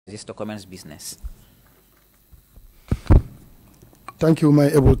This to commence business. Thank you, my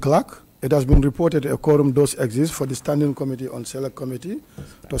able clerk. It has been reported a quorum does exist for the Standing Committee on Select Committee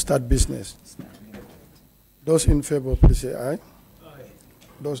to start business. Those in favor, please say aye. Aye.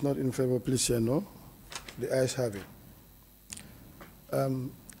 Those not in favor, please say no. The ayes have it.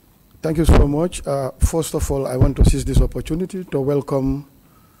 Thank you so much. First of all, I want to seize this opportunity to welcome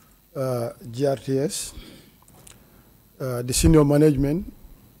GRTS, the senior management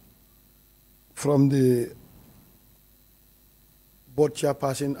from the board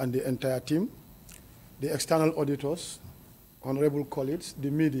chairperson and the entire team, the external auditors, honorable colleagues, the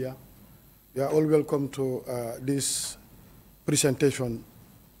media. You are all welcome to this presentation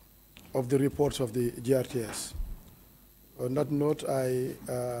of the reports of the GRTS. On that note, I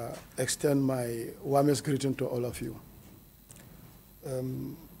extend my warmest greeting to all of you.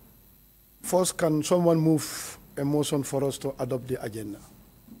 First, can someone move a motion for us to adopt the agenda?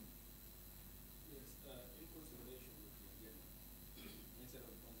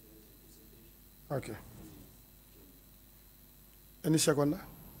 Okay. Any seconder?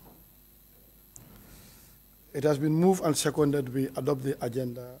 It has been moved and seconded we adopt the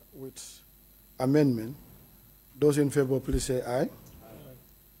agenda with amendment. Those in favor, please say aye. Aye.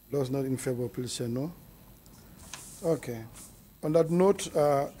 Those not in favor, please say no. Okay. On that note,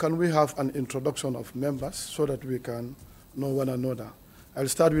 can we have an introduction of members so that we can know one another? I'll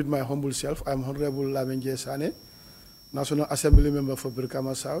start with my humble self. I'm Honorable Laminje Sane, National Assembly Member for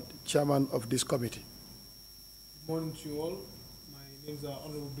Brikama South, Chairman of this committee. Good morning to you all. My name is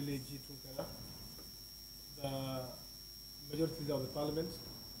Honorable Billy G. Tunkara, the Majority Leader of the Parliament,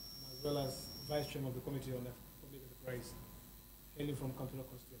 as well as Vice Chairman of the Committee on Public Enterprise, hailing from Kantula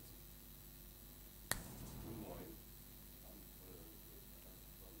constituency. Good morning.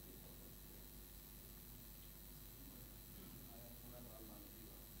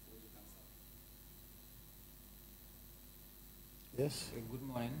 Yes. Good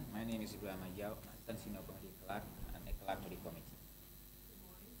morning. My name is Ibrahim Ajao, Assistant Senior Committee Clerk and a Clerk to the Committee.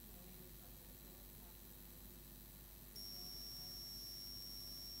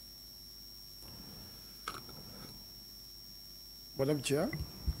 Madam Chair.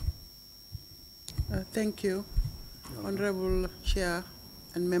 Thank you, Honorable Chair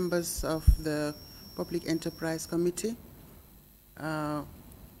and members of the Public Enterprise Committee,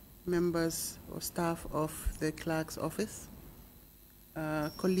 members or staff of the Clerk's Office,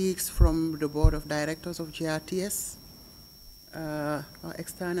 colleagues from the Board of Directors of GRTS, our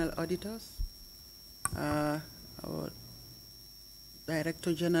external auditors, our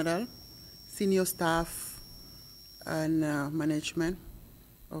Director General, senior staff, and management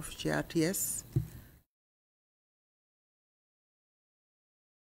of GRTS.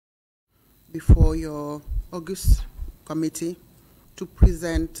 Before your August committee to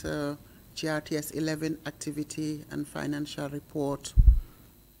present GRTS 11 activity and financial report.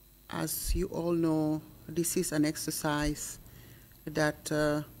 As you all know, this is an exercise that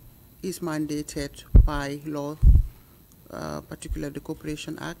is mandated by law, particularly the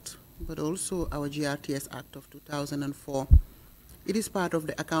Corporation Act, but also our GRTS Act of 2004. It is part of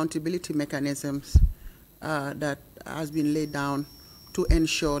the accountability mechanisms that has been laid down to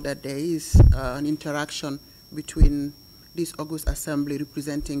ensure that there is an interaction between this August Assembly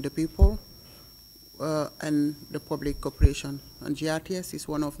representing the people and the public corporation. And GRTS is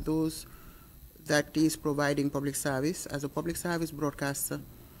one of those that is providing public service as a public service broadcaster.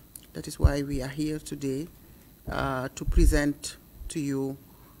 That is why we are here today to present to you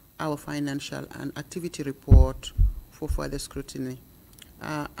our financial and activity report for further scrutiny.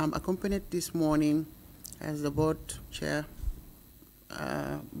 I'm accompanied this morning as the board chair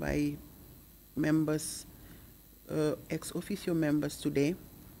by members, ex officio members today,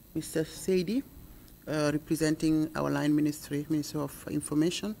 Mr. Seidi, representing our line ministry, Minister of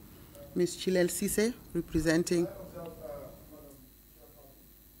Information, Ms. Chilel Sise, representing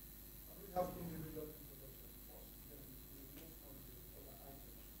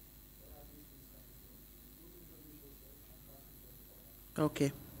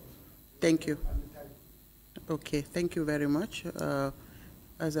Okay, thank you. Okay, thank you very much.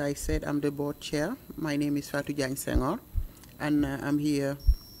 As I said, I'm the board chair. My name is Fatou Diagne Senghor, and I'm here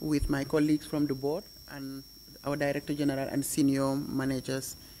with my colleagues from the board and our Director General and senior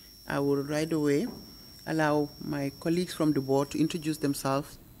managers. I will right away allow my colleagues from the board to introduce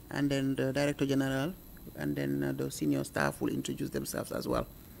themselves, and then the Director General, and then the senior staff will introduce themselves as well.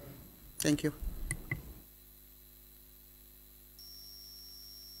 Thank you.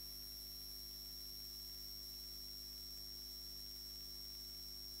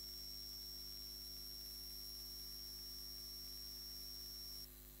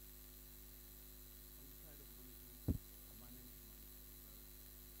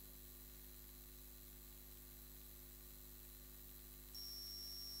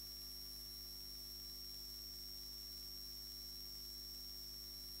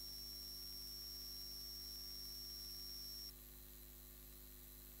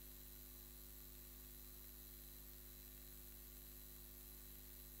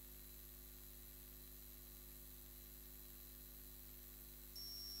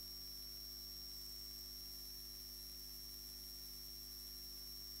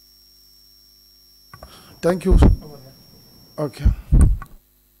 Thank you. Okay.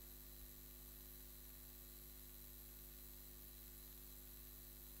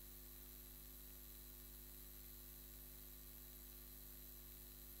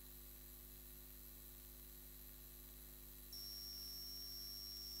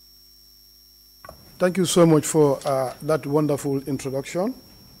 Thank you so much for that wonderful introduction.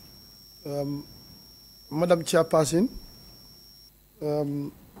 Madam Chairperson,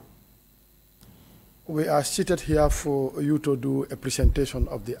 we are seated here for you to do a presentation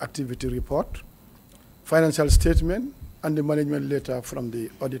of the activity report, financial statement, and the management letter from the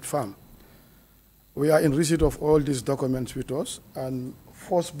audit firm. We are in receipt of all these documents with us, and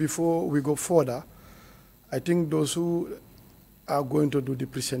first, before we go further, I think those who are going to do the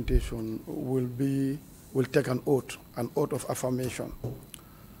presentation will take an oath of affirmation.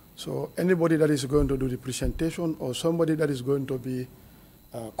 So anybody that is going to do the presentation or somebody that is going to be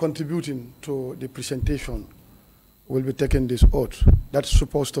contributing to the presentation will be taking this oath. That's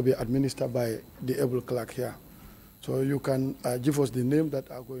supposed to be administered by the able clerk here. So you can give us the name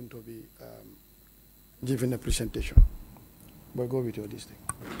that are going to be giving a presentation. But go with your this thing.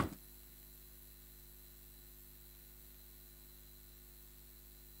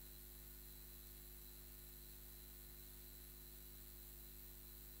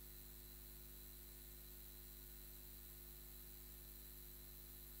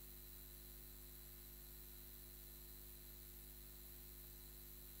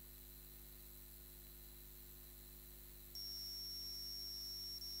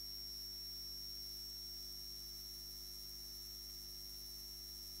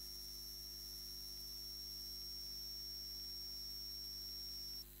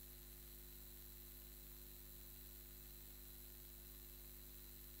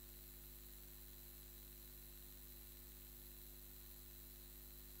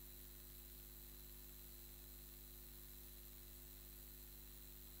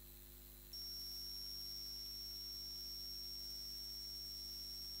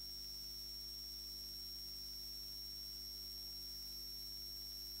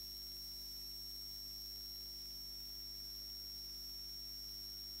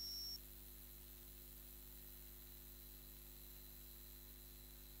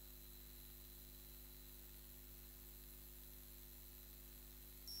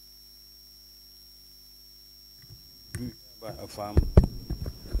 By affirm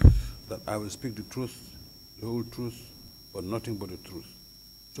that I will speak the truth, the whole truth, but nothing but the truth.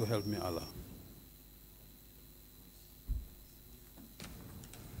 So help me Allah.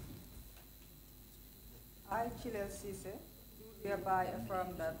 I, Chile Cisse, do hereby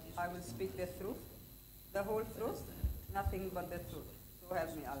affirm that I will speak the truth, the whole truth, nothing but the truth. So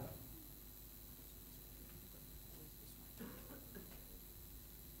help me Allah.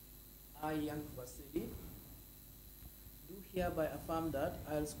 I, Young Vasili, do hereby affirm that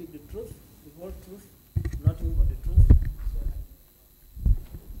I will speak the truth, the whole truth, nothing but the truth.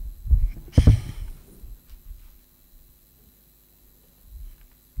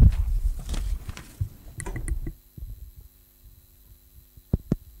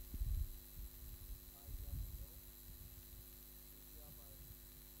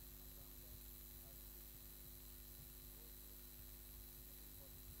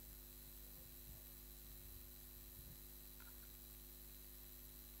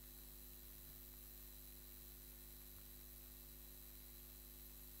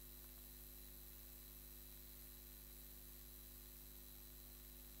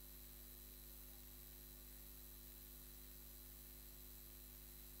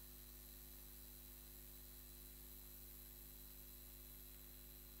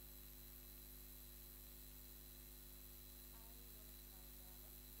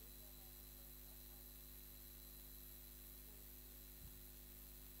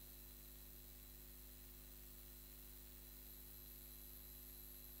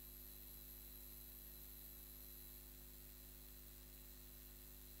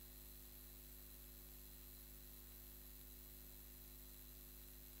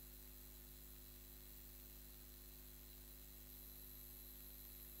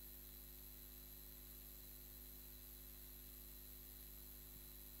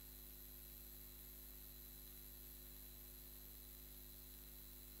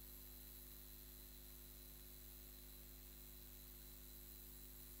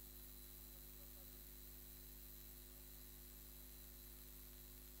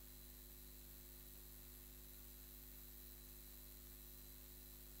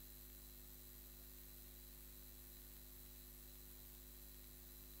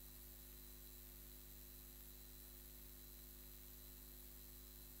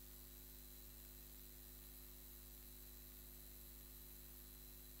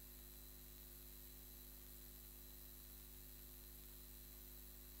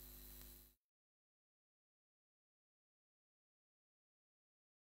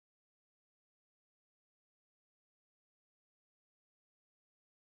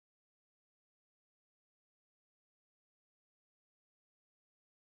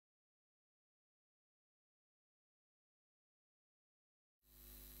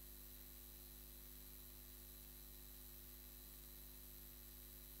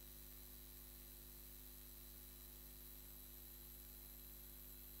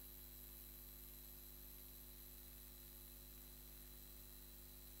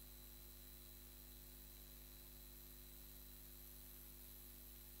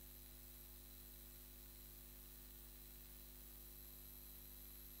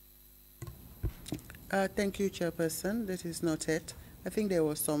 Thank you, Chairperson. That is noted. I think there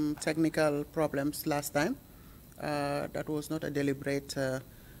was some technical problems last time. That was not a deliberate,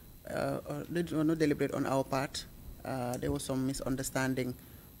 not deliberate on our part. There was some misunderstanding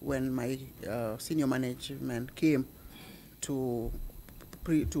when my senior management came to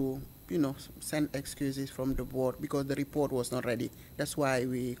send excuses from the board because the report was not ready. That's why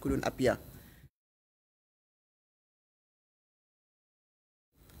we couldn't appear.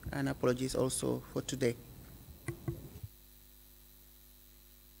 And apologies also for today.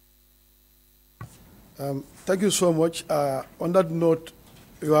 Thank you so much. On that note,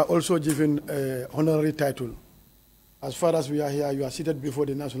 you are also given an honorary title. As far as we are here, you are seated before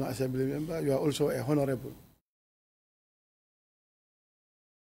the National Assembly member. You are also a honorable.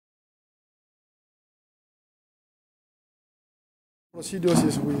 Procedures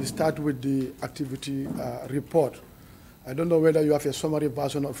is we start with the activity report. I don't know whether you have a summary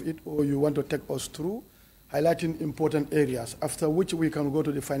version of it or you want to take us through, highlighting important areas, after which we can go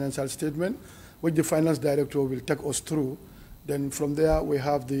to the financial statement, which the finance director will take us through. Then from there, we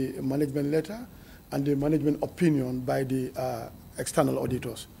have the management letter and the management opinion by the external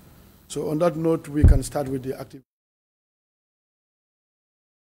auditors. So on that note, we can start with the activity.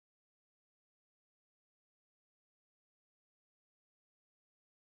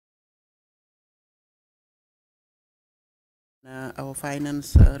 Our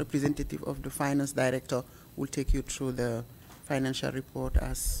finance representative of the finance director will take you through the financial report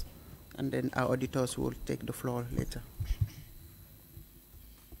and then our auditors will take the floor later.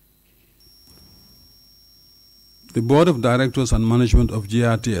 The Board of Directors and Management of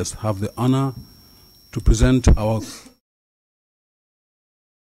GRTS have the honor to present our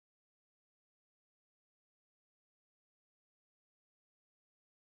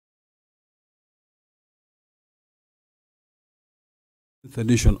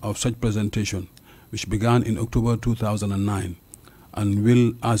edition of such presentation, which began in October 2009 and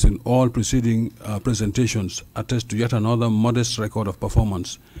will, as in all preceding presentations, attest to yet another modest record of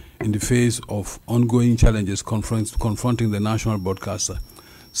performance in the face of ongoing challenges confronting the national broadcaster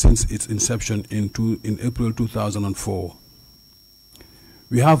since its inception in April 2004.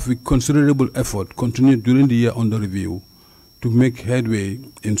 We have, with considerable effort, continued during the year under review to make headway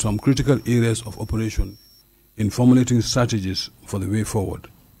in some critical areas of operation in formulating strategies for the way forward.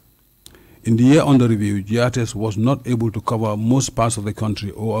 In the year under review, GRTS was not able to cover most parts of the country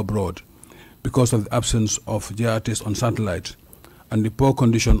or abroad because of the absence of GRTS on satellite and the poor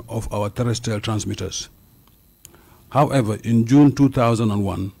condition of our terrestrial transmitters. However, in June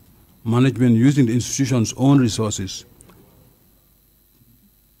 2001, management, using the institution's own resources,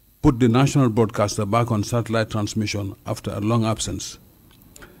 put the national broadcaster back on satellite transmission after a long absence.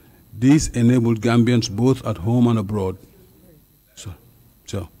 These enabled Gambians both at home and abroad. So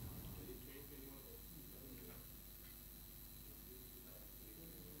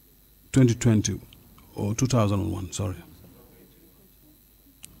 2020 or 2001, sorry.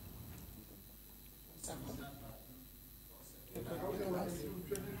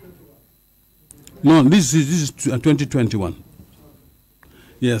 No, this is 2021.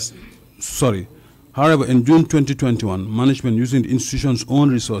 Yes, sorry. However, in June 2021, management, using the institution's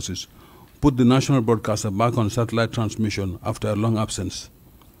own resources, put the national broadcaster back on satellite transmission after a long absence.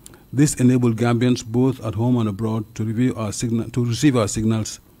 This enabled Gambians both at home and abroad to receive our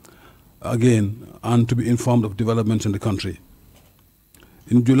signals again and to be informed of developments in the country.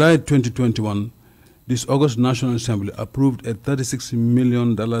 In July 2021, this August National Assembly approved a $36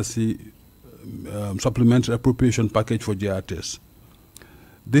 million supplementary appropriation package for GRTS.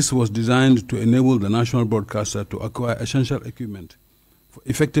 This was designed to enable the national broadcaster to acquire essential equipment for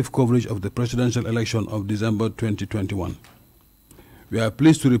effective coverage of the presidential election of December 2021. We are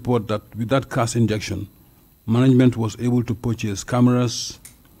pleased to report that with that cash injection, management was able to purchase cameras,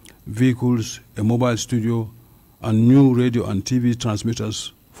 vehicles, a mobile studio, and new radio and TV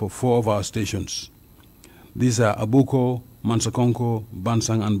transmitters for 4 of our stations. These are Abuko, Mansakonko,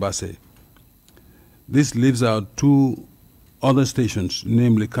 Bansang, and Basse. This leaves out 2 other stations,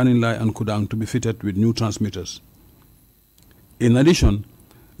 namely Kaninlai and Kudang, to be fitted with new transmitters. In addition,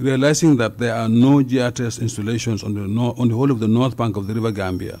 realizing that there are no GRTS installations on the whole of the north bank of the River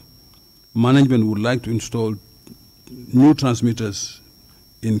Gambia, management would like to install new transmitters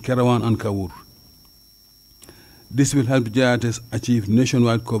in Kerawan and Kawur. This will help GRTS achieve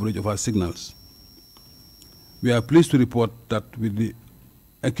nationwide coverage of our signals. We are pleased to report that with the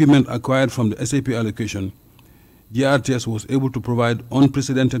equipment acquired from the SAP allocation, GRTS was able to provide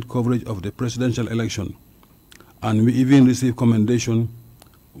unprecedented coverage of the presidential election, and we even received commendation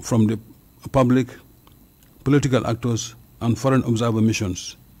from the public, political actors, and foreign observer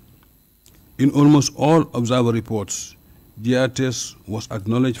missions. In almost all observer reports, GRTS was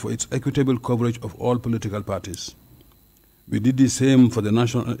acknowledged for its equitable coverage of all political parties. We did the same for the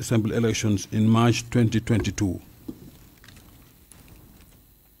National Assembly elections in March 2022.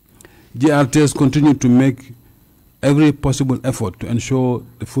 GRTS continued to make every possible effort to ensure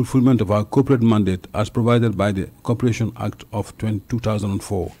the fulfillment of our corporate mandate as provided by the Corporation Act of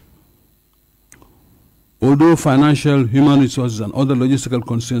 2004. Although financial, human resources, and other logistical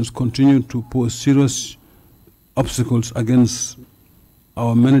concerns continue to pose serious obstacles against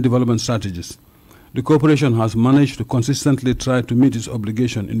our many development strategies, the corporation has managed to consistently try to meet its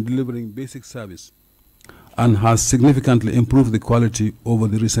obligation in delivering basic service and has significantly improved the quality over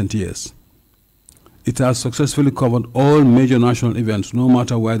the recent years. It has successfully covered all major national events, no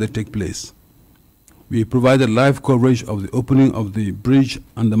matter where they take place. We provided live coverage of the opening of the bridge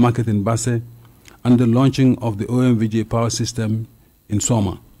and the market in Basse and the launching of the OMVJ power system in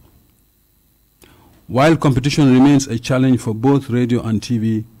Soma. While competition remains a challenge for both radio and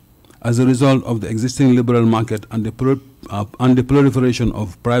TV, as a result of the existing liberal market and the proliferation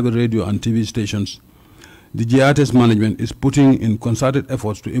of private radio and TV stations, the GRTS management is putting in concerted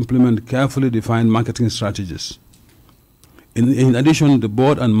efforts to implement carefully defined marketing strategies. In addition, the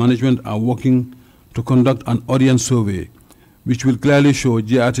board and management are working to conduct an audience survey, which will clearly show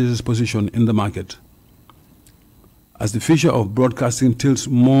GRTS's position in the market. As the future of broadcasting tilts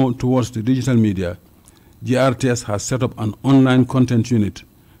more towards the digital media, GRTS has set up an online content unit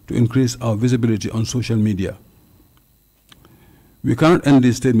to increase our visibility on social media. We cannot end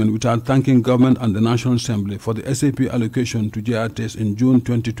this statement without thanking government and the National Assembly for the SAP allocation to GRTS in June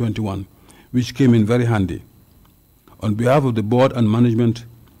 2021, which came in very handy. On behalf of the board and management,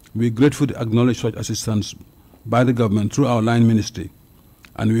 we gratefully acknowledge such assistance by the government through our line ministry,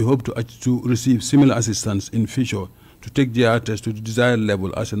 and we hope to receive similar assistance in future to take GRTS to the desired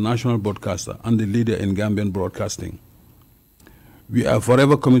level as a national broadcaster and the leader in Gambian broadcasting. We are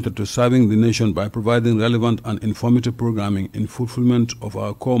forever committed to serving the nation by providing relevant and informative programming in fulfillment of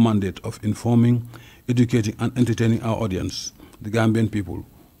our core mandate of informing, educating, and entertaining our audience, the Gambian people,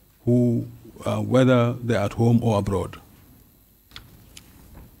 who, whether they're at home or abroad.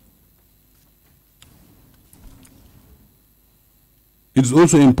 It is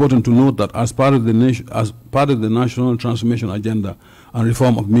also important to note that as part of the national transformation agenda and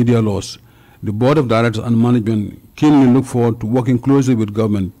reform of media laws, the Board of Directors and Management keenly look forward to working closely with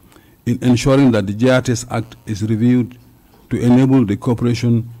government in ensuring that the GRTS Act is reviewed to enable the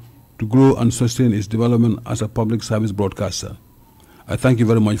corporation to grow and sustain its development as a public service broadcaster. I thank you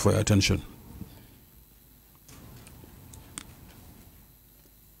very much for your attention.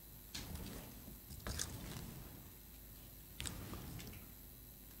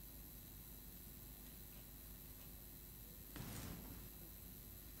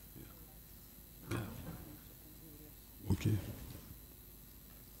 Okay.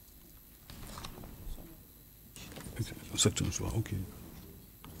 Sections, well, okay.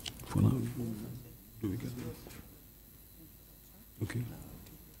 For now, do we get it? Okay.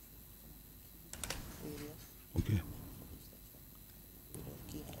 Okay.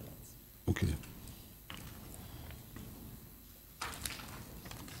 Okay.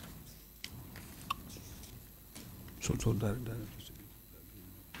 So direct procedure.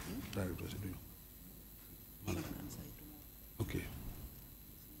 Okay.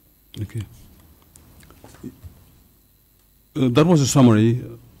 Okay. That was a summary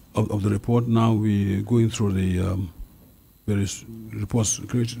of the report. Now we're going through the various reports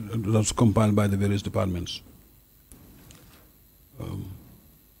that's compiled by the various departments.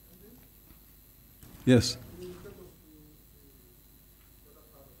 Yes.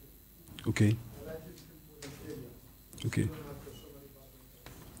 Okay. Okay.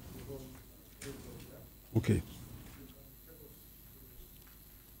 Okay.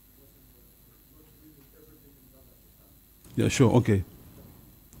 Yeah, sure, okay.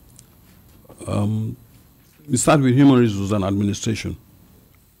 We start with human resources and administration.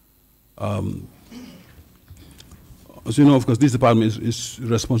 As you know, of course, this department is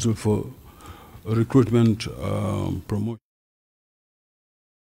responsible for recruitment, promotion.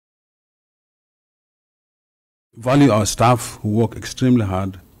 Value our staff who work extremely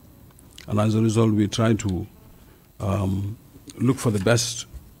hard, and as a result, we try to look for the best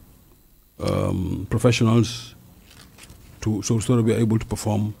professionals so that we are able to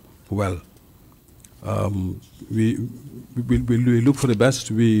perform well. We look for the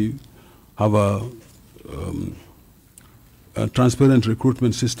best. We have a transparent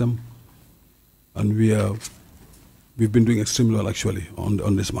recruitment system, and we've been doing extremely well actually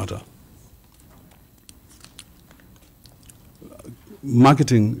on this matter.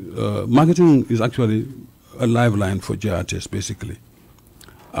 marketing is actually a lifeline for GRTs, basically.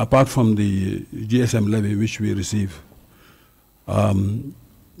 Apart from the GSM levy, which we receive,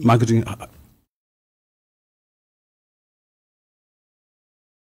 marketing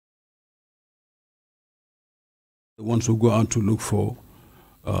the ones who go out to look for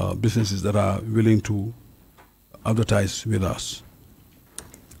businesses that are willing to advertise with us.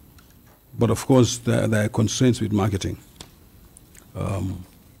 But of course, there are constraints with marketing.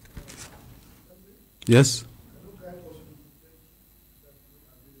 Yes?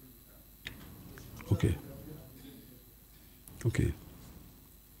 Okay. Okay.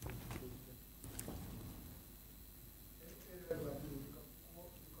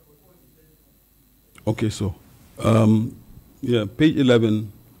 Okay, so, yeah, page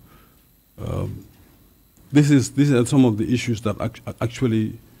 11, these are some of the issues that are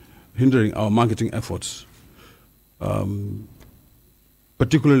actually hindering our marketing efforts,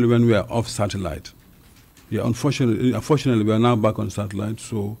 particularly when we are off satellite. Yeah, unfortunately, we are now back on satellite,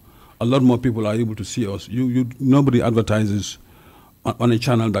 so a lot more people are able to see us. Nobody advertises on a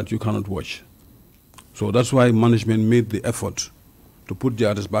channel that you cannot watch. So that's why management made the effort to put the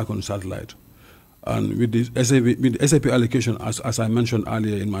artists back on satellite. And with the SAP allocation, as I mentioned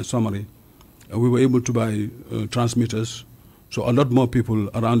earlier in my summary, we were able to buy transmitters, so a lot more people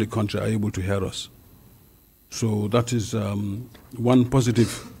around the country are able to hear us. So that is one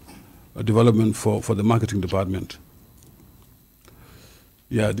positive development for the marketing department.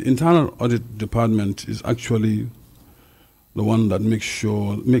 Yeah, the internal audit department is actually the one that makes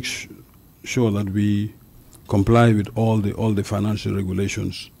sure that we comply with all the financial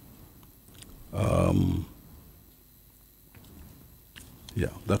regulations. Yeah,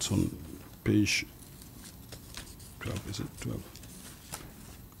 that's on page 12. Is it 12?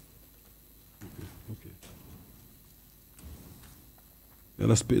 Okay. Yeah,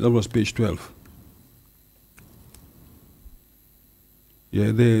 that was page 12.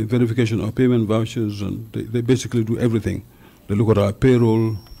 Yeah, the verification of payment vouchers, and they basically do everything. They look at our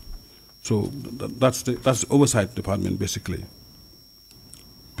payroll. So that's the oversight department, basically.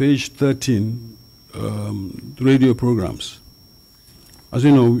 Page 13, radio programs. As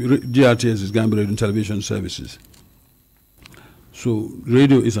you know, GRTS is Gambia Radio and Television Services. So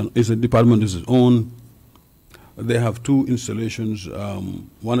radio is a department of its own. They have two installations,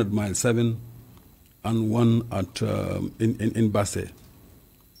 one at Mile 7 and one at in Basse.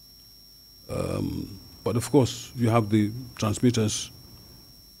 But of course, you have the transmitters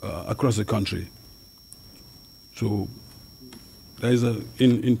across the country. So there is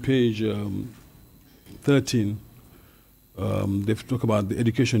in page 13, they've talked about the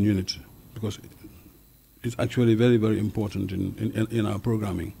education unit, because it's actually very, very important in our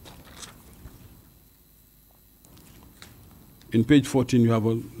programming. In page 14, you have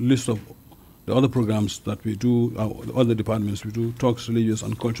a list of the other programs that we do, the other departments we do, talks, religious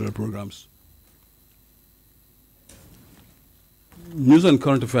and cultural programs. News and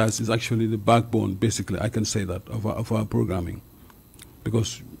current affairs is actually the backbone, basically, I can say that, of our programming.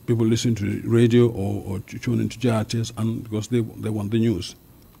 Because people listen to radio or tune into GRTS, and because they want the news.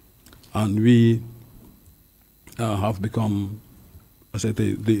 And we have become, as I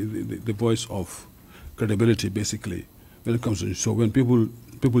say, the voice of credibility, basically, when it comes to. So when people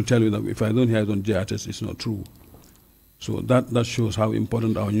tell you that if I don't hear it on GRTS, it's not true. So that shows how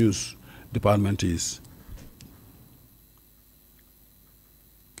important our news department is.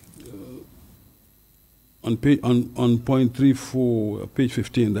 On point 34, page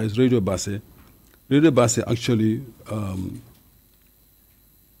 15, there is Radio Basse. Radio Basse actually,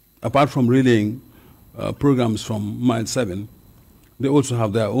 apart from relaying programs from Mile 7, they also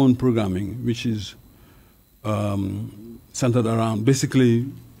have their own programming, which is centered around, basically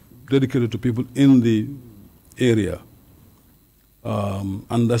dedicated to people in the area.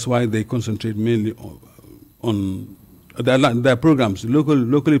 And that's why they concentrate mainly on their programs.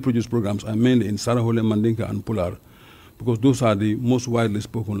 Locally produced programs are mainly in Sarahole, Mandinka, and Pular, because those are the most widely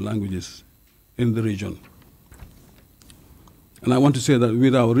spoken languages in the region. And I want to say that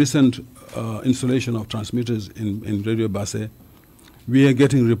with our recent installation of transmitters in Radio Basse, we are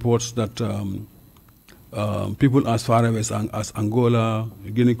getting reports that people as far away as Angola,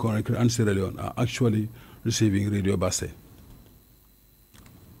 Guinea-Conakry, and Sierra Leone are actually receiving Radio Basse,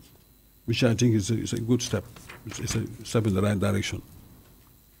 which I think is a good step. It's a step in the right direction.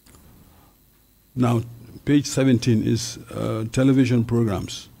 Now, page 17 is television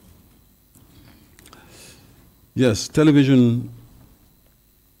programs. Yes, television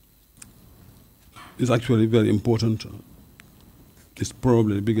is actually very important. It's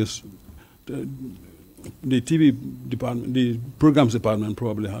probably the biggest. the TV department, the programs department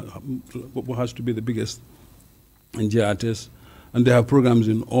probably has to be the biggest in GRTS, and they have programs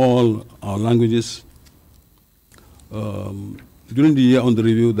in all our languages. During the year on the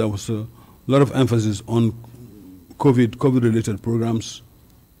review, there was a lot of emphasis on COVID-related programs.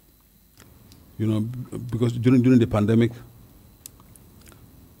 You know, because during the pandemic,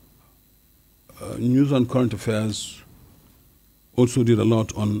 news and current affairs also did a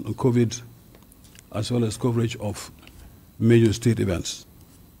lot on COVID, as well as coverage of major state events.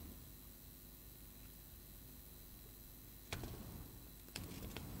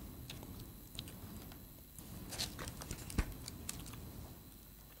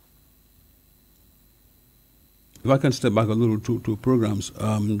 If I can step back a little to programs,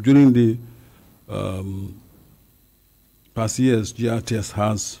 during the past years, GRTS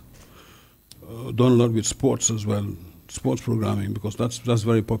has done a lot with sports as well, sports programming, because that's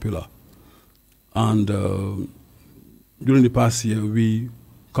very popular. And during the past year, we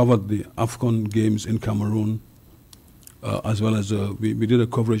covered the AFCON games in Cameroon, as well as we did a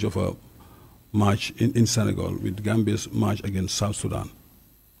coverage of a match in Senegal with Gambia's match against South Sudan.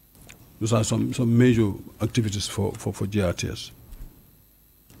 Those are some major activities for GRTS.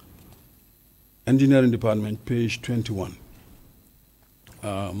 Engineering department, page 21.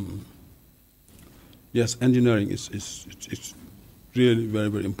 Yes, engineering is really very,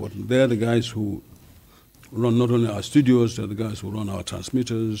 very important. They are the guys who run not only our studios, they're the guys who run our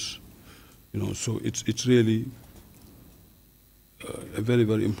transmitters, you know, so it's really a very,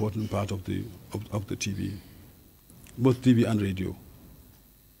 very important part of the TV, both TV and radio.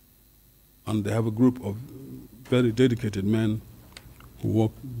 And they have a group of very dedicated men who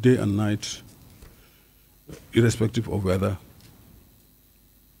work day and night, irrespective of weather.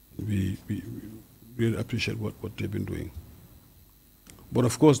 We really appreciate what they've been doing. But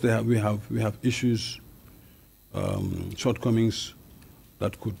of course, we have issues, shortcomings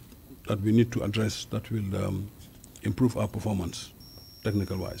that we need to address that will improve our performance,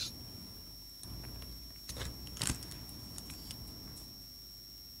 technical-wise.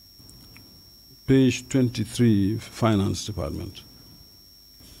 Page 23, Finance Department.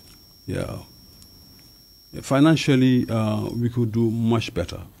 Yeah. Financially, we could do much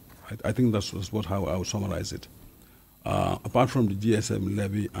better. I think that's how I would summarize it. Apart from the GSM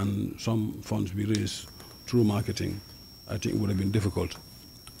levy and some funds we raised through marketing, I think it would have been difficult.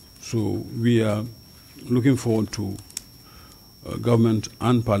 So we are looking forward to government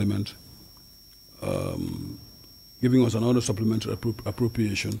and parliament giving us another supplementary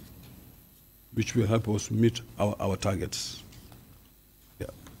appropriation, which will help us meet our targets.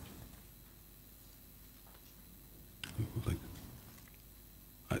 Yeah.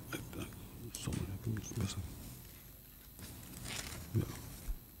 Yeah.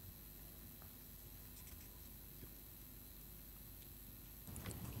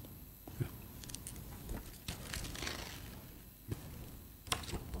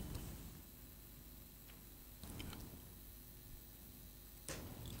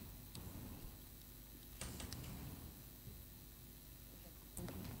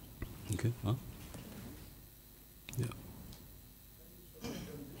 Okay. Huh? Yeah.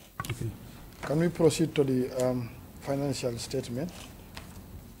 Okay. Can we proceed to the financial statement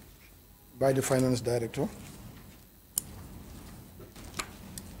by the finance director?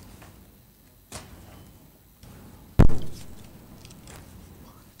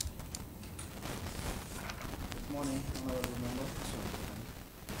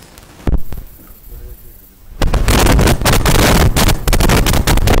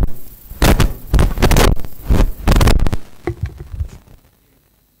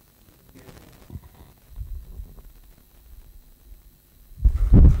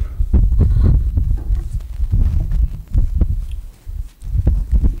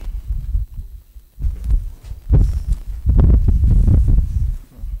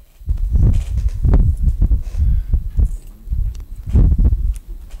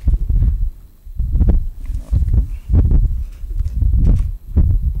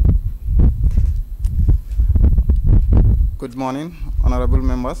 morning, honorable members. Good morning, honorable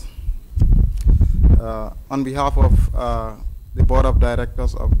members. On behalf of the Board of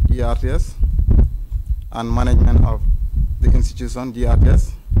Directors of GRTS and management of the institution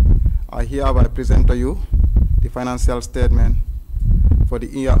GRTS, I hereby present to you the financial statement for the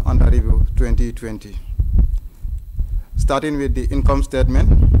year under review 2020. Starting with the income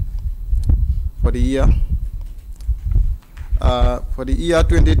statement for the year. For the year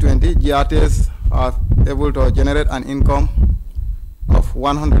 2020, GRTS are able to generate an income of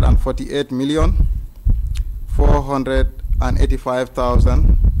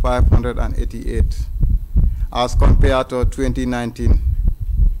 148,485,588. as compared to 2019.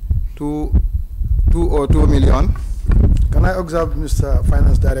 202 million. Can I observe, Mr.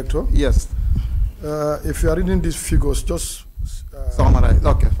 Finance Director? Yes. If you are reading these figures, just summarize.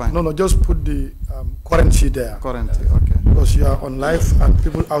 Okay, fine. No, just put the currency there. Currency, okay. Because you are on live and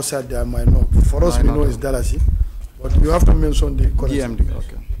people outside there might know. For us, we know it's Dalasi, but you have to mention the currency. GMD,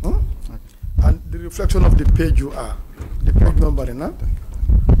 okay. Okay. And the reflection of the page you are, the page number, huh?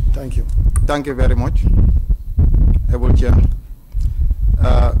 Thank you. Thank you very much, Able Chair.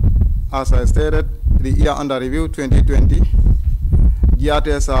 As I stated, the year under review 2020,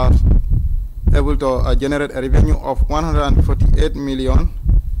 GRTS are able to generate a revenue of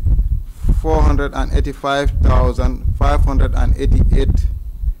 148,485,588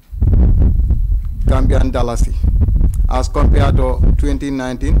 Gambian dollars, as compared to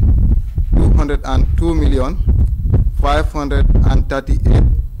 2019,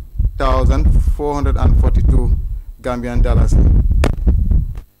 202,538,442 Gambian dollars.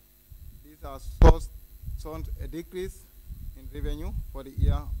 These are shown a decrease in revenue for the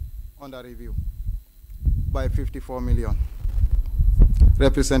year under review by 54 million,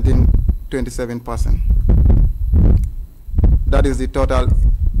 representing 27%. That is the total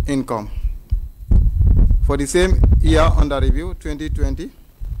income. For the same year under review, 2020,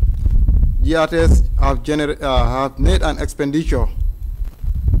 GRTS have made an expenditure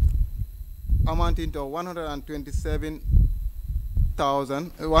amounting to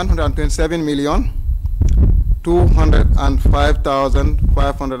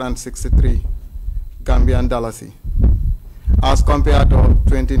 127,205,563 Gambian dollars, as compared to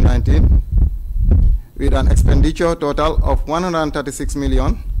 2019, with an expenditure total of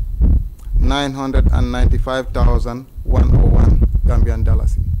 136,995,101 Gambian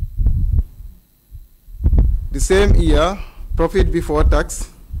dollars. The same year, profit before tax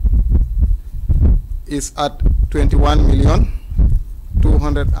is at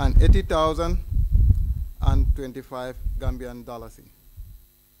 21,280,025 Gambian dollars,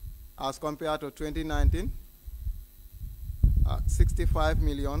 as compared to 2019,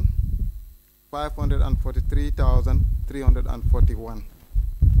 65,543,341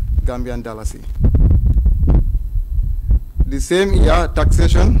 Gambian dollars. The same year,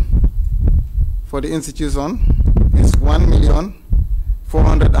 taxation for the institution is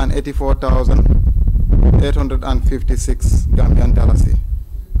 1,484,856 Gambian dollars.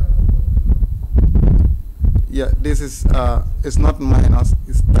 Yeah, this is it's not minus,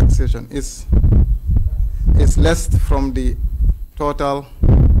 it's taxation. It's less from the total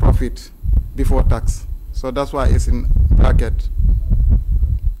profit before tax. So that's why it's in bracket.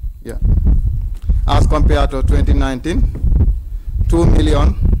 Yeah. As compared to 2019,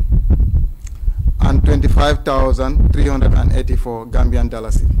 2,025,384 Gambian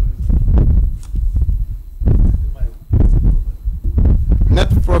dollars. Net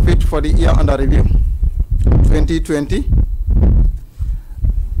profit for the year under review, 2020,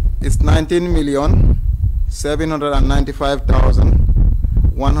 is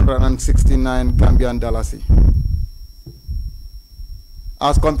 19,795,169 Gambian dollars,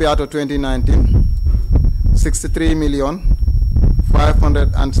 as compared to 2019,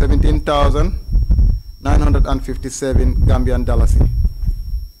 63,517,957 Gambian dollars.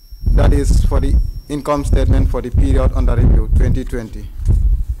 That is for the income statement for the period under review, 2020.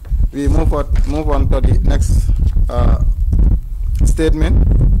 We move on to the next statement.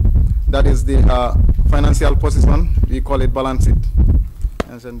 That is the financial position. We call it balance sheet.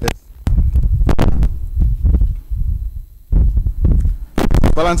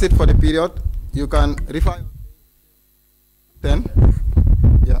 Balance sheet for the period, you can refer 10.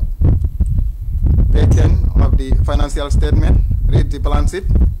 Yeah. Page 10 of the financial statement. Read the balance sheet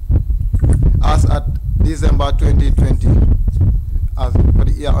as at December 2020, as for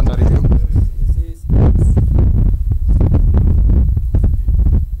the year under review.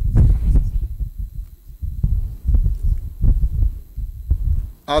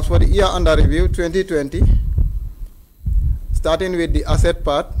 As for the year under review, 2020, starting with the asset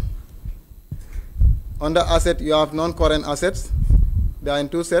part, under asset you have non-current assets. They are in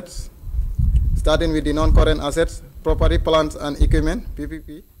two sets. Starting with the non-current assets, property, plants and equipment,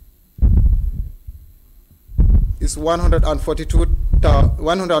 PPP, is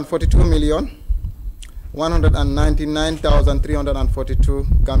 142,199,342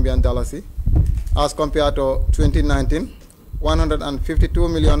 Gambian dollars, as compared to 2019,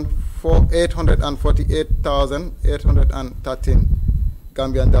 152,848,813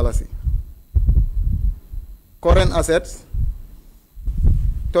 Gambian dollars. Current assets,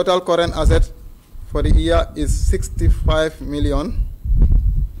 total current assets for the year is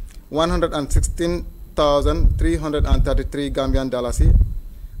 65,116,000 54,333 Gambian dollars,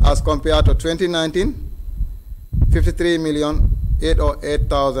 as compared to 2019,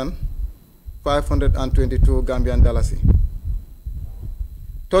 53,808,522 Gambian dollars.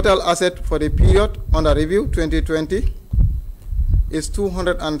 Total asset for the period under review 2020 is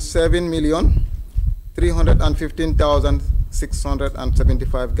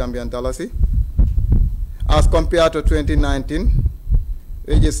 207,315,675 Gambian dollars, as compared to 2019,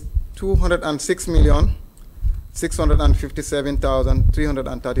 which is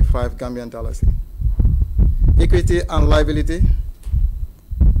 206,657,335 Gambian dollars. Equity and liability.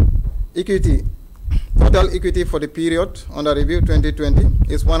 Equity. Total equity for the period under review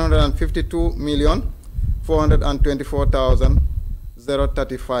 2020 is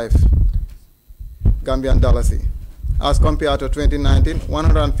 152,424,035 Gambian dollars, as compared to 2019,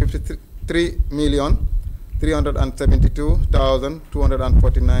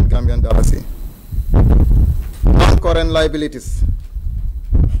 153,372,249 Gambian dollars. Non-current liabilities.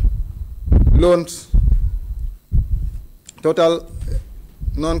 Loans. Total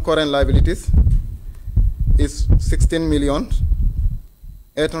non-current liabilities is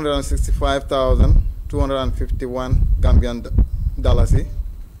 16,865,251 Gambian dollars,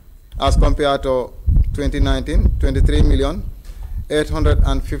 as compared to 2019,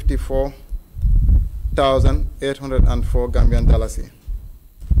 23,854,804 Gambian dollars.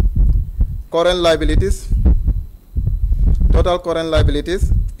 Current liabilities. Total current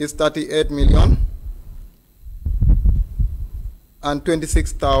liabilities is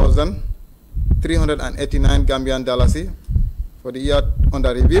 38,026,389 Gambian dollars for the year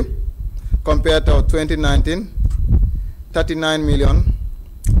under review, compared to 2019,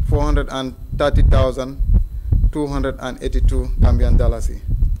 39,430,282 Gambian dollars.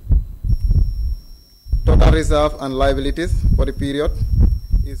 Total reserve and liabilities for the period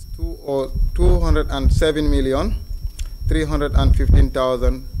is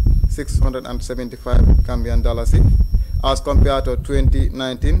 207,315,675 Gambian dollars, as compared to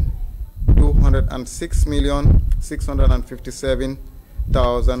 2019,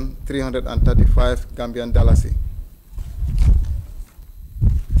 206,657,335 Gambian dollars.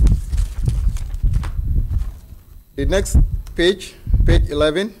 The next page, page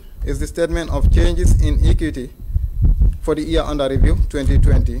 11, is the statement of changes in equity for the year under review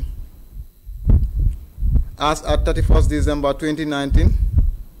 2020. As at 31st December 2019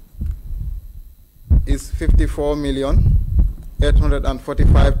 is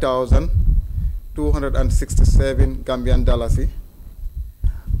 54,845,267 Gambian dollars.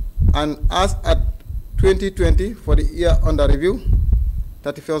 And as at 2020 for the year under review,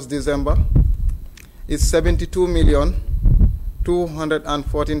 31st December, is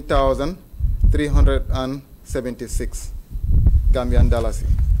 72,214,376 Gambian dollars.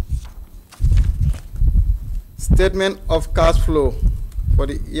 Statement of cash flow for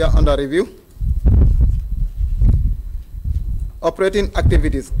the year under review. Operating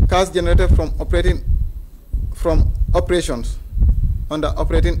activities. Cash generated from operations under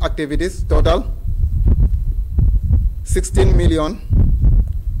operating activities total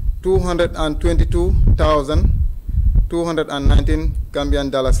 16,222,219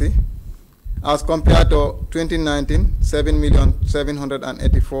 Gambian dollars, as compared to 2019,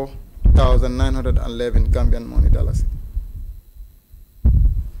 7,784,911 Gambian money dollars.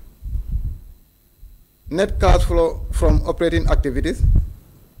 Net cash flow from operating activities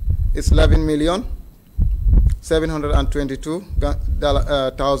is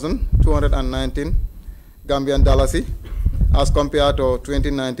 11,722,219 Gambian dollars, as compared to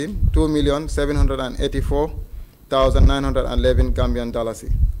 2019, 2,784,911 Gambian dollars.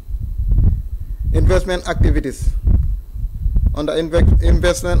 Investment activities. Under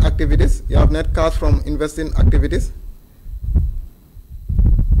investment activities, you have net cash from investing activities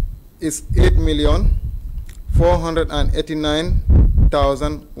is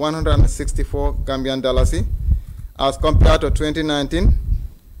 8,489,164 Gambian dollars, as compared to 2019,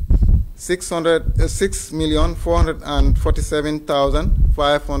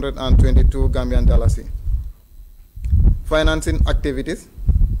 6,447,522 Gambian dollars. Financing activities.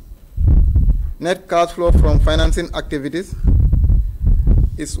 Net cash flow from financing activities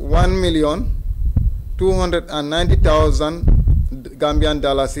is 1,290,000 Gambian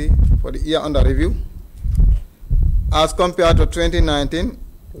dollars for the year under review, as compared to 2019,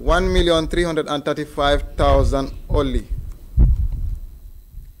 1,335,000 only.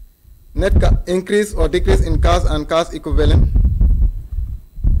 Net increase or decrease in cash and cash equivalent.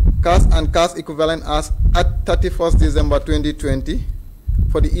 Cash and cash equivalent as at 31st December 2020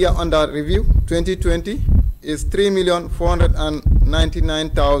 for the year under review 2020 is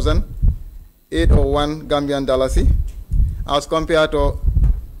 3,499,000 801 Gambian dollars as compared to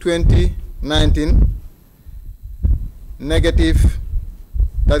 2019 negative,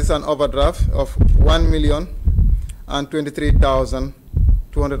 that is an overdraft of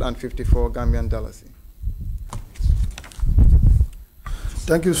 1,023,254 Gambian dollars.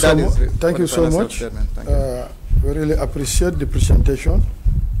 Thank you so much. Thank you so much. We really appreciate the presentation.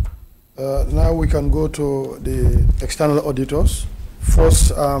 Now we can go to the external auditors.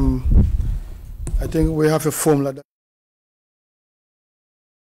 First, I think we have a formula that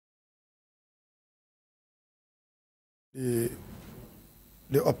the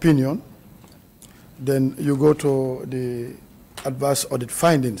opinion, then you go to the adverse audit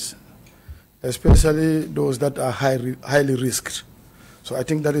findings, especially those that are highly risked. So I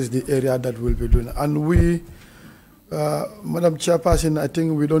think that is the area that we'll be doing. And we, Madam Chairperson, I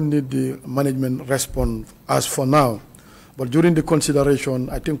think we don't need the management response as for now. But during the consideration,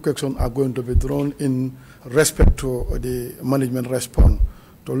 I think questions are going to be thrown in respect to the management response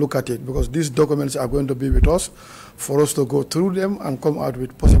to look at it, because these documents are going to be with us for us to go through them and come out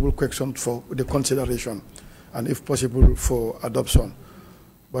with possible questions for the consideration and, if possible, for adoption.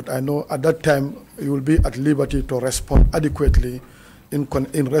 But I know at that time you will be at liberty to respond adequately in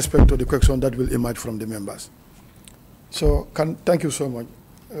respect to the question that will emerge from the members. So thank you so much.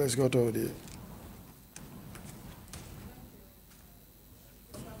 Let's go to the...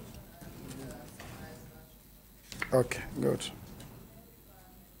 Okay, good.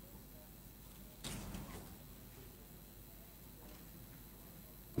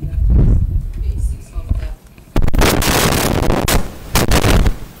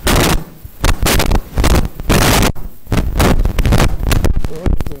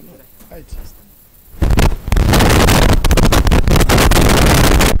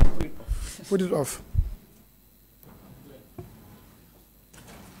 Put it off.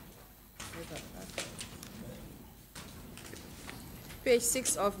 Page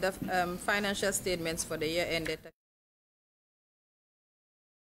 6 of the financial statements for the year ended.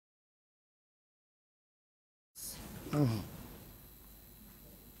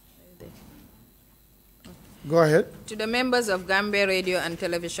 Go ahead. To the members of Gambia Radio and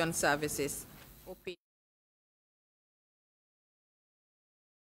Television Services,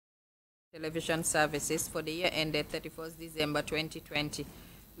 Television Services for the year ended 31st December 2020,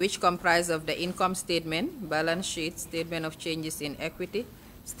 which comprise of the income statement, balance sheet, statement of changes in equity,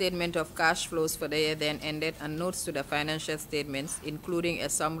 statement of cash flows for the year then ended, and notes to the financial statements, including a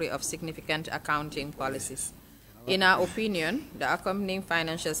summary of significant accounting policies. In our opinion, the accompanying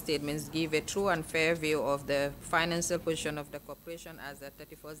financial statements give a true and fair view of the financial position of the corporation as at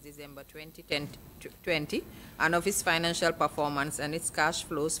 31st December 2020 and of its financial performance and its cash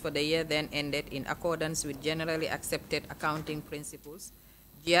flows for the year then ended in accordance with generally accepted accounting principles,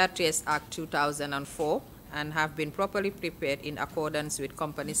 GRTS Act 2004, and have been properly prepared in accordance with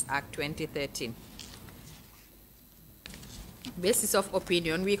Companies Act 2013. Basis of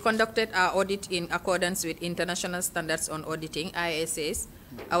opinion, we conducted our audit in accordance with International Standards on Auditing, ISAs.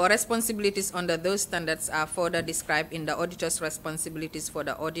 Our responsibilities under those standards are further described in the auditor's responsibilities for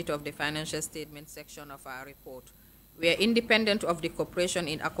the audit of the financial statement section of our report. We are independent of the corporation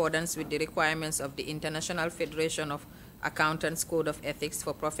in accordance with the requirements of the International Federation of Accountants Code of Ethics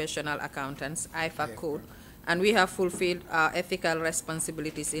for Professional Accountants, IFAC Code, and we have fulfilled our ethical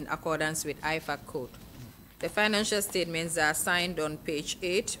responsibilities in accordance with IFAC Code. The financial statements are signed on page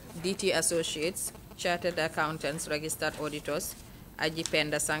 8, DT Associates, Chartered Accountants, Registered Auditors.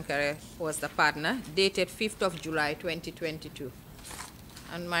 Ajipenda Sankare was the partner, dated 5th of July 2022.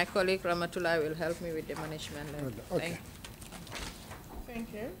 And my colleague Ramatullah will help me with the management level. Okay.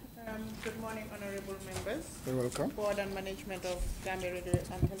 Thank you. Good morning, honorable members. You're welcome. Board and management of Gambia Radio and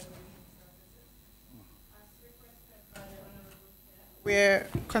Television. We're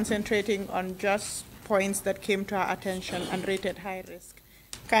concentrating on just points that came to our attention and rated high risk.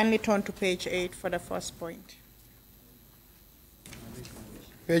 Kindly turn to page 8 for the first point.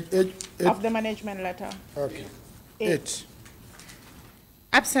 Page 8? Of the management letter. Okay. 8.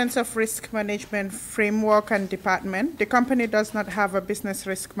 Absence of risk management framework and department. The company does not have a business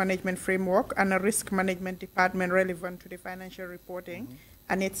risk management framework and a risk management department relevant to the financial reporting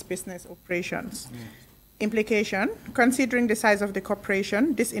and its business operations. Implication, considering the size of the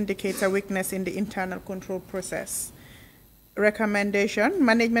corporation, this indicates a weakness in the internal control process. Recommendation,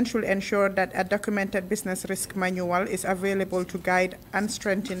 management should ensure that a documented business risk manual is available to guide and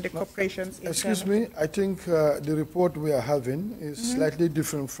strengthen the corporation's internal. Excuse me, I think the report we are having is slightly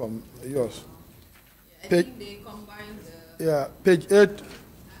different from yours. Yeah, I think they combined the... Yeah, page 8.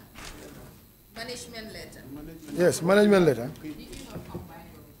 Management letter. Yes, management letter.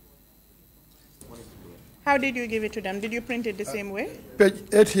 How did you give it to them? Did you print it the same way? Page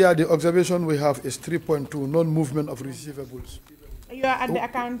 8 here, the observation we have is 3.2, non-movement of receivables. You are at the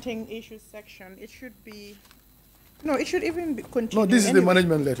accounting issues section. It should be, no, it should even be continued. No, this is the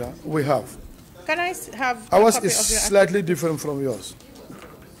management letter we have. Can I have a Ours copy is of your slightly different from yours.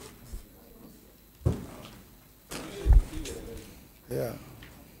 Yeah.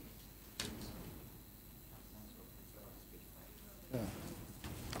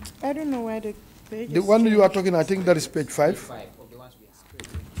 I don't know where the page The is one you are changed. talking, I think that is page 5. 5 of the ones we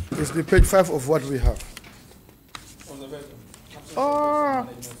have. It's the page 5 of what we have. Oh,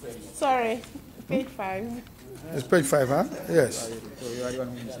 sorry, page 5. It's page 5, huh? Yes, So you are the one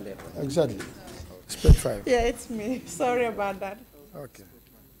who misled. exactly. It's page 5. Yeah, it's me. Sorry about that. Okay.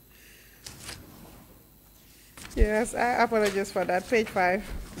 Yes, I apologize for that. Page 5.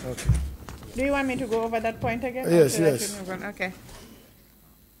 Okay. Do you want me to go over that point again? Yes, Or should I yes. move on? Okay.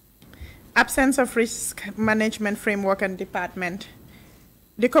 Absence of risk management framework and department.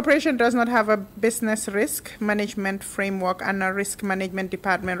 The corporation does not have a business risk management framework and a risk management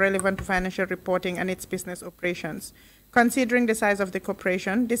department relevant to financial reporting and its business operations. Considering the size of the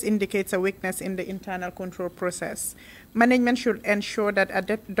corporation, this indicates a weakness in the internal control process. Management should ensure that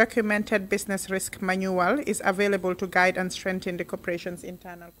a documented business risk manual is available to guide and strengthen the corporation's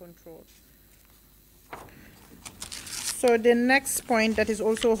internal control. So the next point that is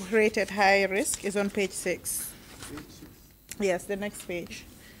also rated high risk is on page 6. Yes, the next page.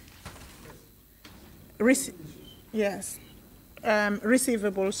 Yes.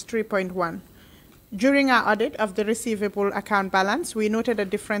 Receivables 3.1. During our audit of the receivable account balance, we noted a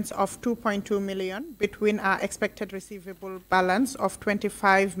difference of 2.2 million between our expected receivable balance of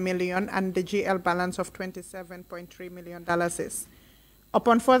 25 million and the GL balance of $27.3 million.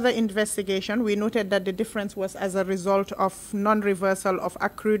 Upon further investigation, we noted that the difference was as a result of non-reversal of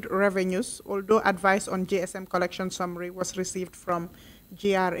accrued revenues, although advice on GSM collection summary was received from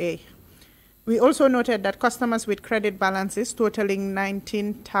GRA. We also noted that customers with credit balances totaling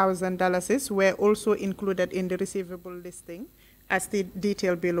 $19,000 were also included in the receivable listing as the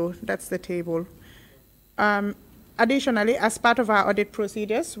detail below. That's the table. Additionally, as part of our audit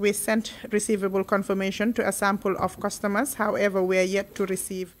procedures, we sent receivable confirmation to a sample of customers. However, we are yet to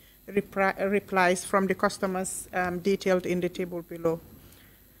receive replies from the customers detailed in the table below.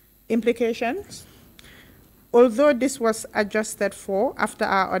 Implications. Although this was adjusted for after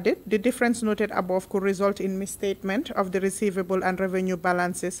our audit, the difference noted above could result in misstatement of the receivable and revenue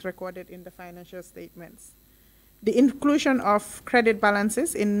balances recorded in the financial statements. The inclusion of credit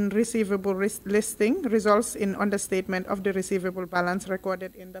balances in receivable listing results in understatement of the receivable balance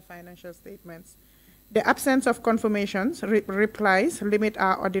recorded in the financial statements. The absence of confirmations, replies, limit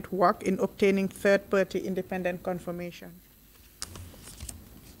our audit work in obtaining third-party independent confirmation.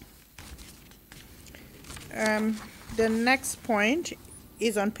 The next point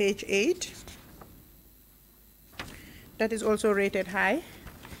is on page 8. That is also rated high.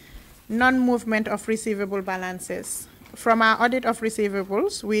 Non-movement of receivable balances. From our audit of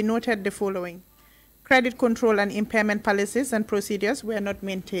receivables, we noted the following. Credit control and impairment policies and procedures were not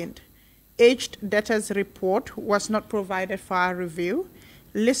maintained. Aged debtors report was not provided for our review.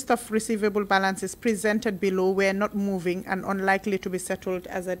 List of receivable balances presented below were not moving and unlikely to be settled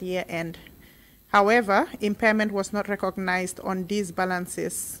as at year end. However, impairment was not recognized on these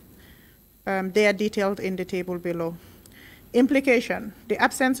balances. They are detailed in the table below. Implication: the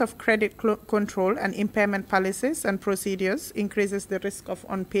absence of credit control and impairment policies and procedures increases the risk of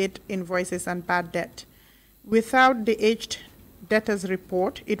unpaid invoices and bad debt. Without the aged debtors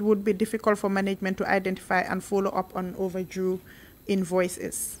report, it would be difficult for management to identify and follow up on overdue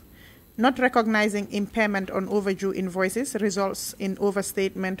invoices. Not recognizing impairment on overdue invoices results in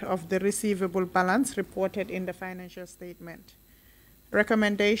overstatement of the receivable balance reported in the financial statement.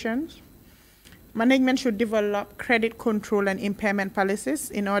 Recommendations: management should develop credit control and impairment policies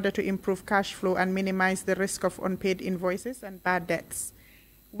in order to improve cash flow and minimize the risk of unpaid invoices and bad debts.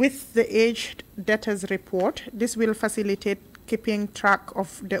 With the aged debtors report, this will facilitate keeping track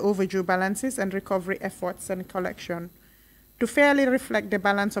of the overdue balances and recovery efforts and collection. To fairly reflect the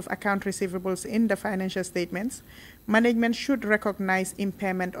balance of account receivables in the financial statements, management should recognize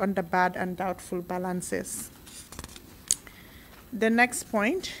impairment on the bad and doubtful balances. The next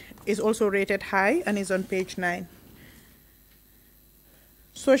point is also rated high and is on page 9.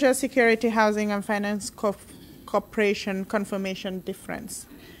 Social Security, Housing and Finance Corporation confirmation difference.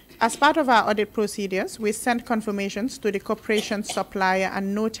 As part of our audit procedures, we sent confirmations to the corporation supplier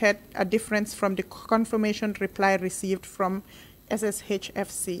and noted a difference from the confirmation reply received from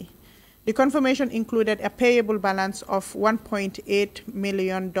SSHFC. The confirmation included a payable balance of $1.8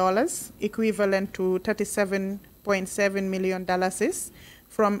 million, equivalent to $37.7 million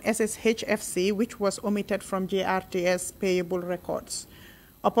from SSHFC, which was omitted from GRTS payable records.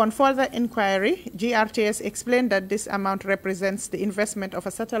 Upon further inquiry, GRTS explained that this amount represents the investment of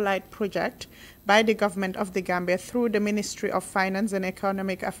a satellite project by the government of the Gambia through the Ministry of Finance and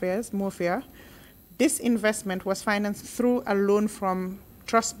Economic Affairs, MOFIA. This investment was financed through a loan from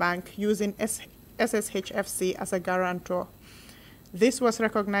Trust Bank using SSHFC as a guarantor. This was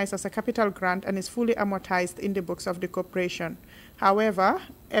recognized as a capital grant and is fully amortized in the books of the corporation. However,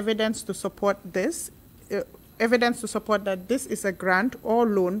 evidence to support that this is a grant or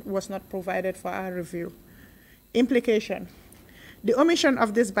loan was not provided for our review. Implication. The omission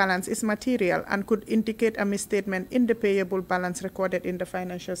of this balance is material and could indicate a misstatement in the payable balance recorded in the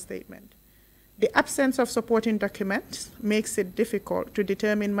financial statement. The absence of supporting documents makes it difficult to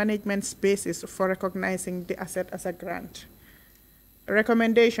determine management's basis for recognizing the asset as a grant.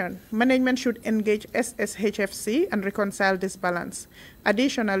 Recommendation: management should engage SSHFC and reconcile this balance.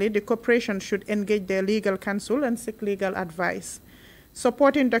 Additionally, the corporation should engage their legal counsel and seek legal advice.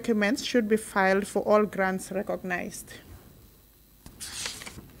 Supporting documents should be filed for all grants recognized.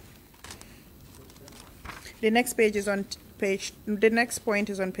 The next point is on page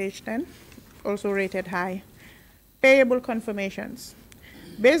 10, also rated high. Payable confirmations.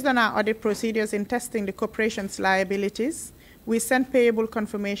 Based on our audit procedures in testing the corporation's liabilities, we sent payable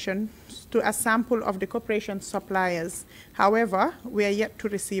confirmations to a sample of the corporation's suppliers. However, we are yet to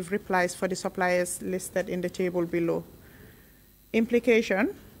receive replies for the suppliers listed in the table below.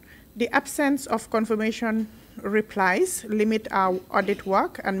 Implication: the absence of confirmation replies limit our audit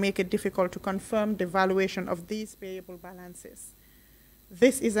work and make it difficult to confirm the valuation of these payable balances.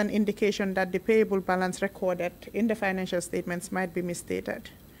 This is an indication that the payable balance recorded in the financial statements might be misstated.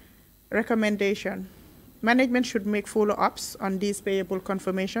 Recommendation: management should make follow-ups on these payable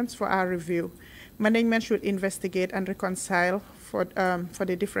confirmations for our review. Management should investigate and reconcile for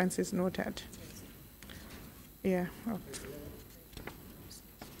the differences noted. Yeah. Okay.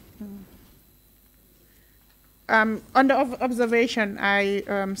 On the observation, I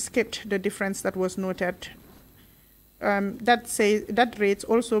skipped the difference that was noted. That rates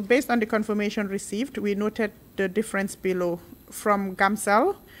also, based on the confirmation received, we noted the difference below. From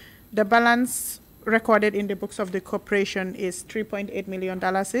GAMSAL, the balance recorded in the books of the corporation is $3.8 million,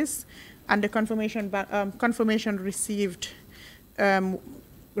 and the confirmation received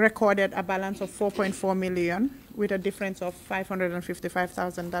recorded a balance of $4.4 million with a difference of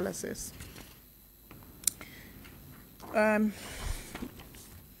 $555,000.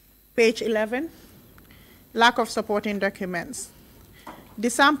 Page 11, lack of supporting documents. The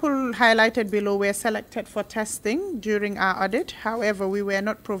sample highlighted below were selected for testing during our audit. However, we were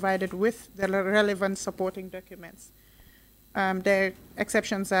not provided with the relevant supporting documents. The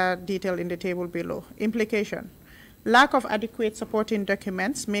exceptions are detailed in the table below. Implication: lack of adequate supporting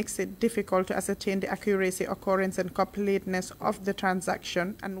documents makes it difficult to ascertain the accuracy, occurrence, and completeness of the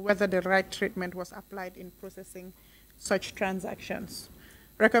transaction and whether the right treatment was applied in processing such transactions.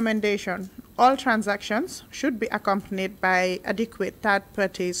 Recommendation: all transactions should be accompanied by adequate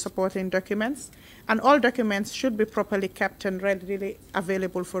third-party supporting documents, and all documents should be properly kept and readily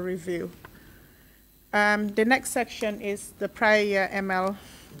available for review. The next section is the prior year ML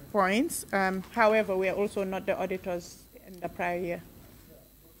points. However, we are also not the auditors in the prior year.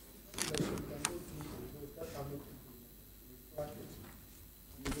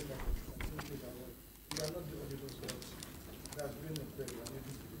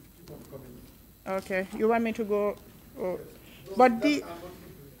 Okay, you want me to go? Oh. But the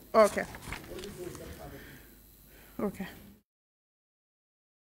okay. Okay.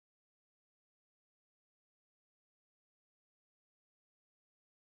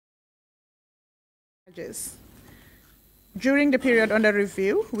 During the period under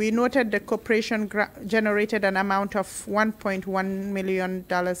review, we noted the corporation generated an amount of $1.1 million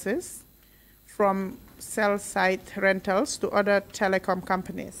from cell site rentals to other telecom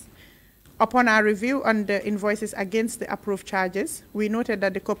companies. Upon our review on the invoices against the approved charges, we noted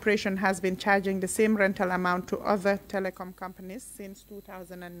that the corporation has been charging the same rental amount to other telecom companies since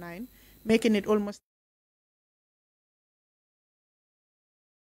 2009, making it almost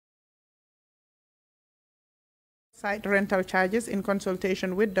site rental charges in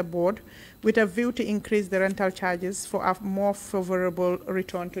consultation with the board with a view to increase the rental charges for a more favorable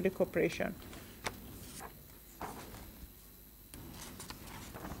return to the corporation.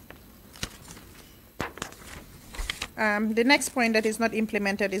 The next point that is not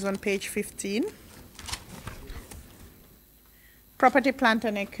implemented is on page 15. Property, plant,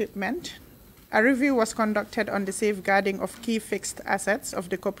 and equipment. A review was conducted on the safeguarding of key fixed assets of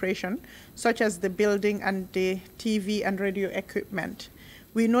the corporation, such as the building and the TV and radio equipment.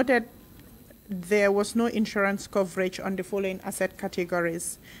 We noted there was no insurance coverage on the following asset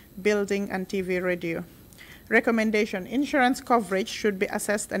categories: building and TV radio. Recommendation: insurance coverage should be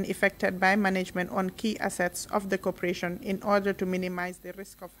assessed and effected by management on key assets of the corporation in order to minimize the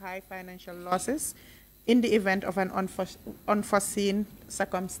risk of high financial losses in the event of an unforeseen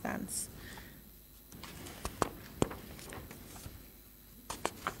circumstance.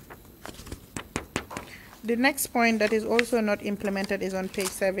 The next point that is also not implemented is on page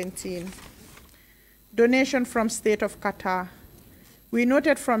 17. Donation from State of Qatar. We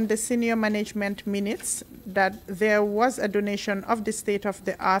noted from the senior management minutes that there was a donation of the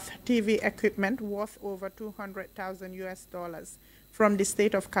state-of-the-art TV equipment worth over $200,000 from the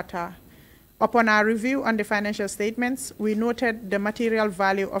State of Qatar. Upon our review on the financial statements, we noted the material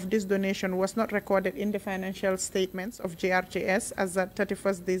value of this donation was not recorded in the financial statements of GRTS as at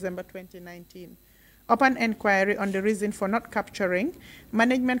 31st December 2019. Upon inquiry on the reason for not capturing,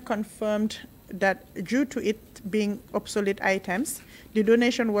 management confirmed that due to it being obsolete items, the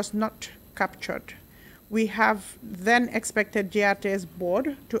donation was not captured. We have then expected GRTS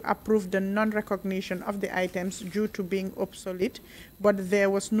board to approve the non-recognition of the items due to being obsolete, but there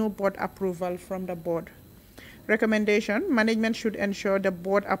was no board approval from the board. Recommendation: management should ensure the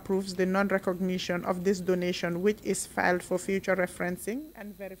board approves the non-recognition of this donation, which is filed for future referencing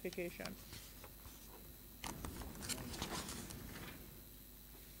and verification.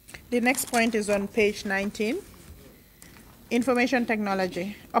 The next point is on page 19. Information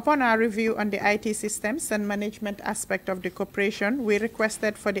technology. Upon our review on the IT systems and management aspect of the corporation, we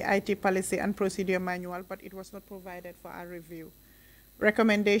requested for the IT policy and procedure manual, but it was not provided for our review.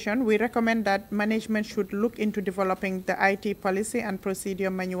 Recommendation: we recommend that management should look into developing the IT policy and procedure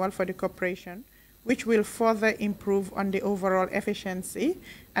manual for the corporation, which will further improve on the overall efficiency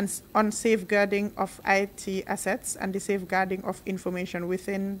and on safeguarding of IT assets and the safeguarding of information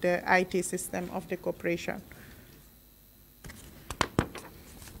within the IT system of the corporation.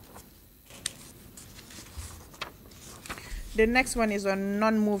 The next one is on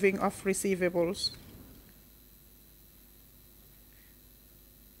non-moving of receivables.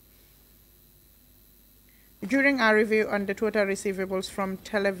 During our review on the total receivables from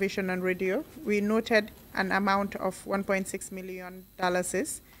television and radio, we noted an amount of $1.6 million,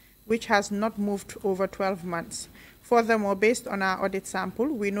 which has not moved over 12 months. Furthermore, based on our audit sample,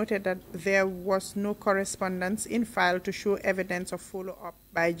 we noted that there was no correspondence in file to show evidence of follow-up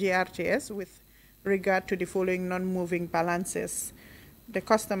by GRTS with regard to the following non-moving balances. The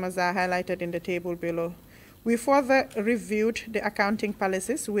customers are highlighted in the table below. We further reviewed the accounting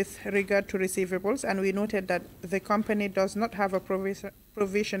policies with regard to receivables, and we noted that the company does not have a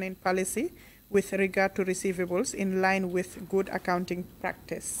provisioning policy with regard to receivables in line with good accounting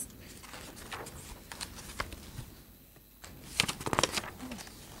practice.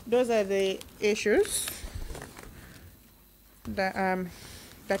 Those are the issues that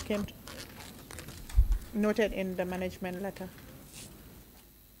came noted in the management letter.